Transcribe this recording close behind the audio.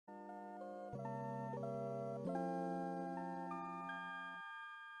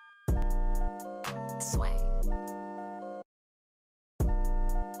Sway.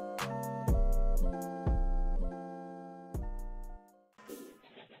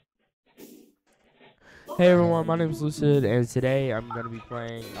 Hey everyone, my name is Lucid, and today I'm gonna be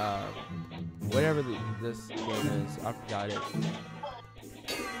playing whatever this game is. I forgot it.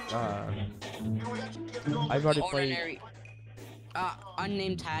 I've already played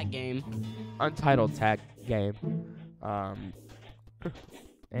unnamed tag game. Untitled Tag Game.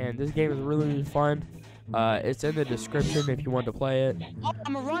 And this game is really fun. It's in the description if you want to play it. Oh,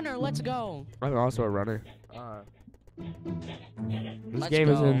 I'm a runner. Let's go. I'm also a runner. This Let's game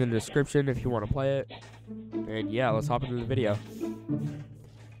is go. in the description if you want to play it. And yeah, let's hop into the video.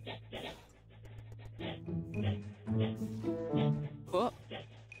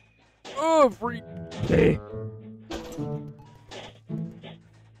 Oh, freak!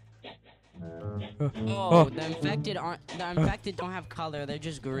 Oh, the infected don't have color. They're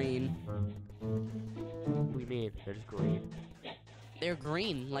just green. What do you mean? They're just green. They're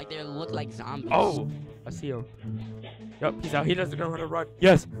green, like they look like zombies. Oh, I see him. Yup, he's out. He doesn't know how to run.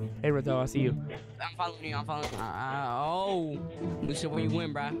 Yes. Hey, Rizzo, I see you. I'm following you. I'm following you. Oh, Lucia, where you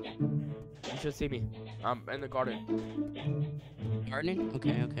win, bruh? You should see me. I'm in the garden. Gardening?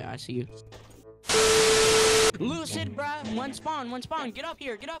 Okay, I see you. Lucid, bruh. One spawn. Get up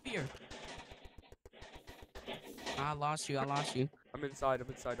here. I lost you. I'm inside.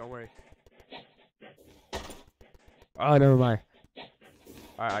 Don't worry. Oh, never mind.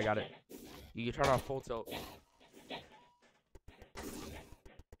 Alright, I got it. You can turn off full tilt.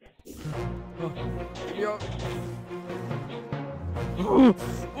 Give me up. Oh,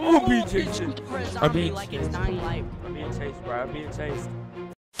 I'm being chased. I'm being like it's 9 life. I'm being chased, bro. I'm being chased.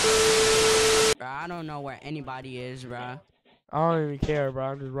 Bruh, I don't know where anybody is, bruh. I don't even care, bro.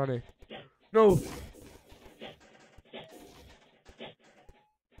 I'm just running. No.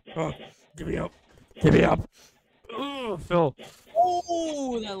 Oh, give me up. Oh, Phil.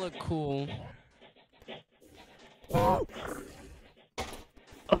 Oh, that looked cool. Oh,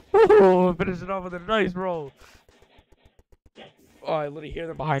 finish it off with a nice roll. Oh, I literally hear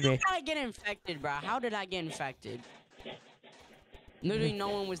them behind me. How did I get infected, bro? How did I get infected? Literally, no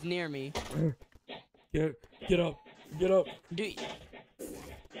one was near me. Get up.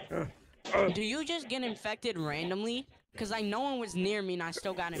 Do you just get infected randomly? Cause like no one was near me and I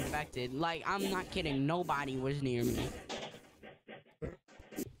still got infected. Like I'm not kidding, nobody was near me.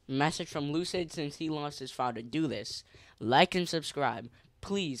 Message from Lucid since he lost his file to do this. Like and subscribe,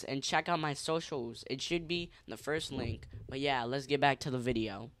 please, and check out my socials. It should be the first link. But yeah, let's get back to the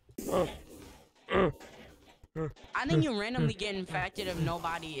video. I think you randomly get infected if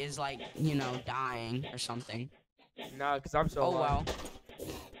nobody is like, you know, dying or something. Nah, cause I'm so alive.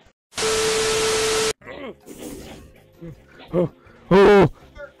 Well.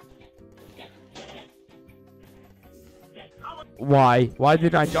 Why? Why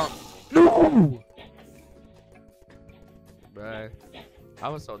did I jump? No! Bruh. I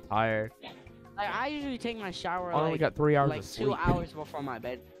was so tired. Like, I usually take my shower I only got 3 hours like of sleep. 2 hours before my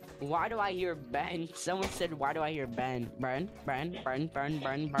bed. Why do I hear Ben? Someone said, why do I hear Ben? Burn.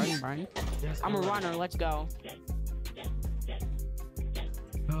 Yes, I'm a runner, let's go.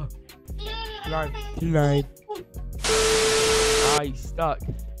 Nine. Ah, he's stuck.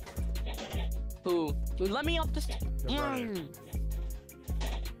 Who? Dude, let me up this. Oh my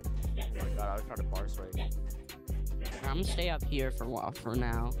god, I was trying to bar swing. I'm gonna stay up here for a while for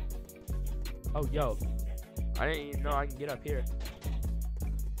now. Oh, yo. I didn't even know I can get up here.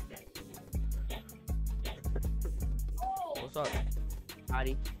 What's up?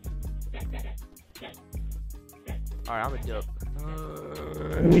 Howdy. Alright, I'm a dip.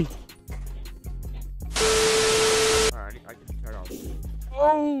 Alright, I can turn off.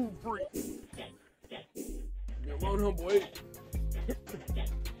 Oh, freak! Come on, homeboy.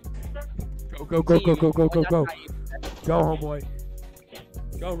 Go. Go, homeboy.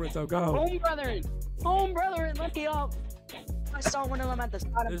 Go, Rizzo, go. Home brother, let me up. I saw one of them at the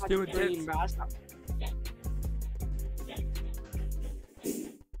start of my screen, bro.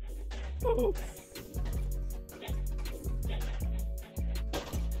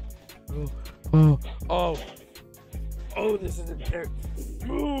 Oh, this is intense.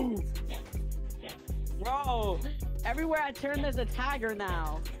 Move! Bro, everywhere I turn, there's a tagger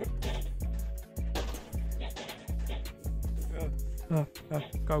now.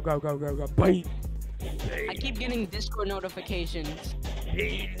 Go. Bite. I keep getting Discord notifications.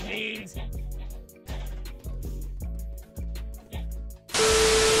 Beans.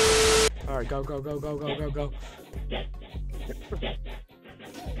 Alright, go.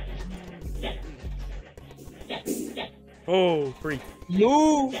 Oh, freak.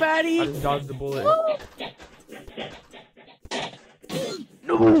 Move, I fatty. just dodged the bullet.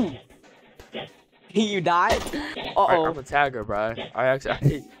 No. You died? Alright, I'm Uh-oh. a tagger, bro.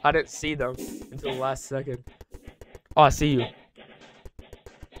 I didn't see them until the last second. Oh, I see you.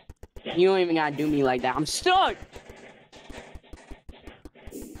 You don't even gotta do me like that. I'm stuck.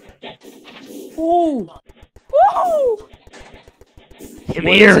 Ooh. Woo! Come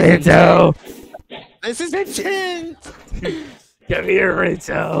here, Rizzo. This is intense. Come here,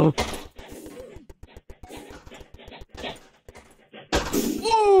 Rizzo.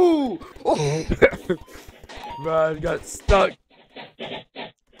 Ooh. Oh. Bro, I got stuck.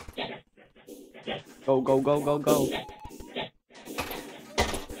 Go, go, go, go, go.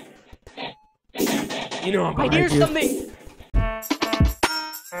 You know I'm I behind hear you. something.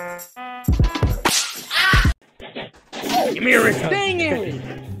 Come here, Rizzo. Dang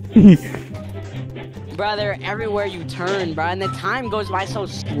it. Brother, everywhere you turn, bro, and the time goes by so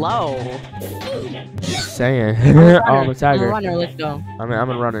slow. Just saying. I'm Oh, a I'm a tagger. runner, let's go. I'm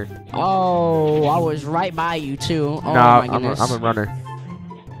a runner. Oh, I was right by you too. Oh Nah, my goodness. I'm a runner.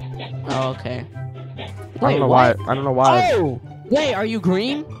 Oh, okay. I don't know why. I don't know why. Oh, wait, are you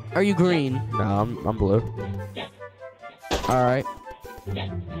green? Are you green? No, I'm blue. All right.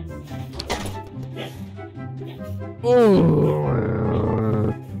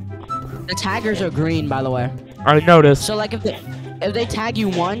 The taggers are green, by the way. I noticed. So like if they tag you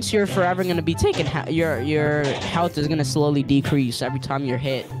once, you're forever gonna be taken. Your health is gonna slowly decrease every time you're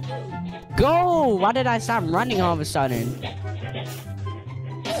hit. Go! Why did I stop running all of a sudden?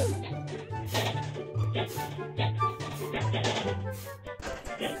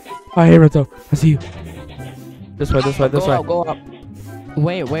 Oh, hey, Rizzo. I see you. This way, this way, this Go way. up, go up.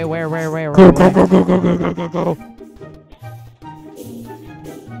 Wait, where? Go, go, go, go, go, go, go, go, go.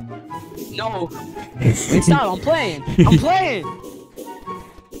 No. Wait, stop, I'm playing. I'm playing.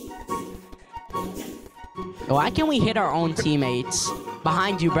 Why can't we hit our own teammates?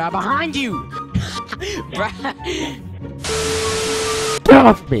 Behind you, bruh. Behind you. Bruh. Get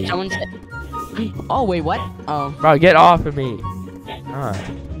off me. Someone said... Oh, wait, what? Oh. Bro, get off of me.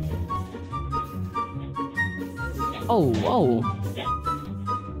 Alright. Oh, oh.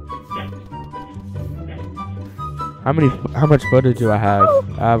 How much footage do I have?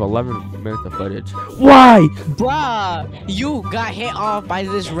 I have 11 minutes of footage. Why? Bruh, you got hit off by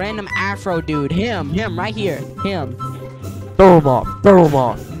this random Afro dude. Him, right here. Him. Throw him off. Throw him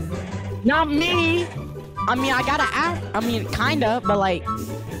off. Not me. I mean, I gotta act. I mean, kinda, but like.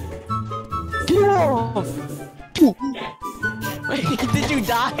 Get off. Did you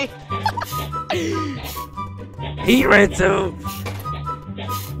die? He ran too.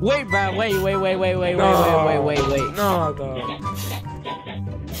 Wait, bruh. Wait. No, no.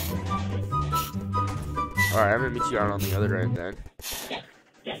 Alright, I'm gonna meet you out on the other end then.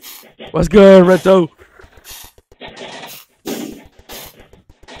 What's good, Reto?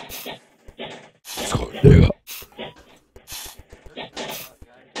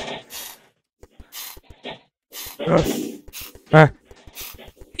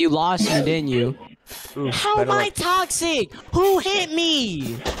 You lost me, didn't you? Oof, How am better I toxic? Who hit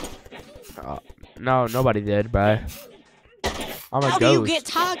me? No, nobody did, bro. I'm a How ghost. do you get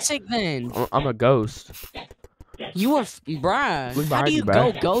toxic then? I'm a ghost. You were, bruh. Look How behind do you you,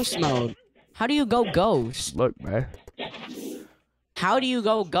 go bruh. ghost mode? How do you go ghost? Look, bro. How do you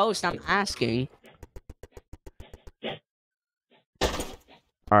go ghost? I'm asking.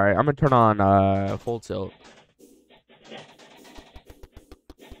 Alright, I'm gonna turn on full tilt.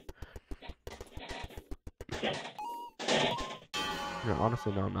 No,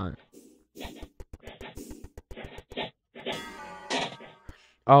 honestly, no, I'm not.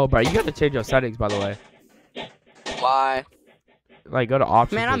 Oh, bro, you gotta change your settings, by the way. Why? Like, go to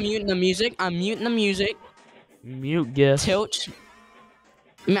options. Man, I'm muting the music. Mute GIF. Tilt.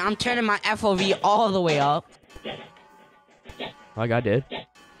 Man, I'm turning my FOV all the way up. Like I did.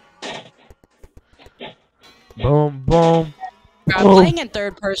 Boom, boom. Bruh, boom. playing in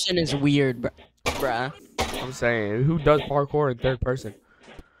third person is weird, bruh. I'm saying, who does parkour in third person?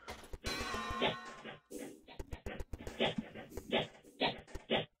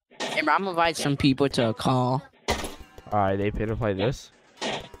 Hey, bro, I'm gonna invite some people to a call. Alright, they pay to play this?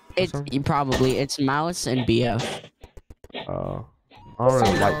 It's probably it's Mouse and BF. I don't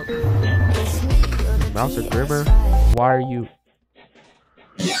really like Mouse and Grimmer. Why are you?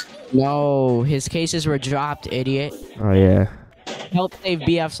 No, his cases were dropped, idiot. Oh yeah. Help save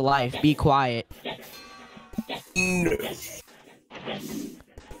BF's life. Be quiet.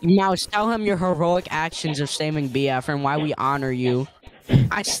 Mouse, tell him your heroic actions of saving BF and why we honor you.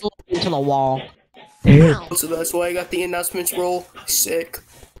 I slipped into the wall. Damn. So that's why I got the announcements roll. Sick.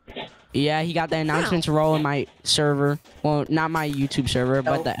 Yeah, he got the announcements roll in my server. Well, not my YouTube server,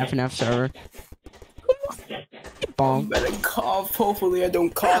 but the FNF server. I'm Bonk. gonna cough. Hopefully I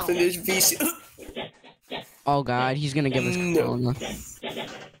don't cough in this VC. Oh god, he's gonna give us No. corona.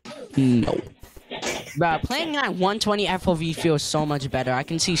 No. Bruh, playing at 120 FOV feels so much better. I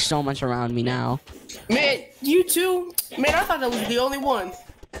can see so much around me now. Man, you too? Man, I thought I was the only one.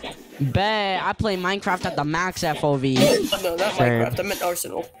 Bet I play Minecraft at the max FOV. Oh, no, not Same. Minecraft. I meant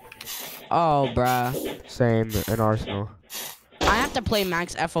Arsenal. Oh, bruh. Same in Arsenal. I have to play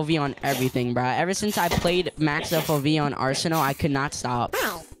max FOV on everything, bruh. Ever since I played max FOV on Arsenal, I could not stop.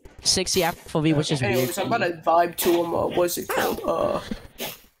 60 FOV, which is weird. Anyways, I'm about to vibe to him. What's it called?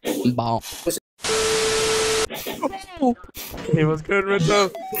 Ball. Hey, what's good, Rizzo?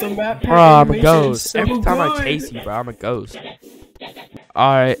 The map Bro, I'm a animation is ghost. so Every time I good. chase you, bro, I'm a ghost.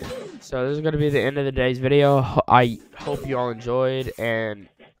 Alright, so this is going to be the end of the day's video. I hope you all enjoyed, and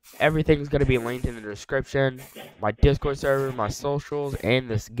everything's going to be linked in the description. My Discord server, my socials, and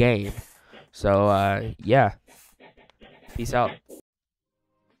this game. So, yeah. Peace out.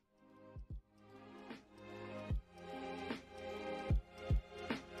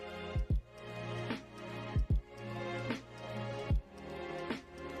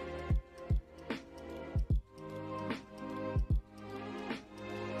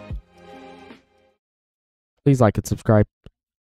 Please like and subscribe.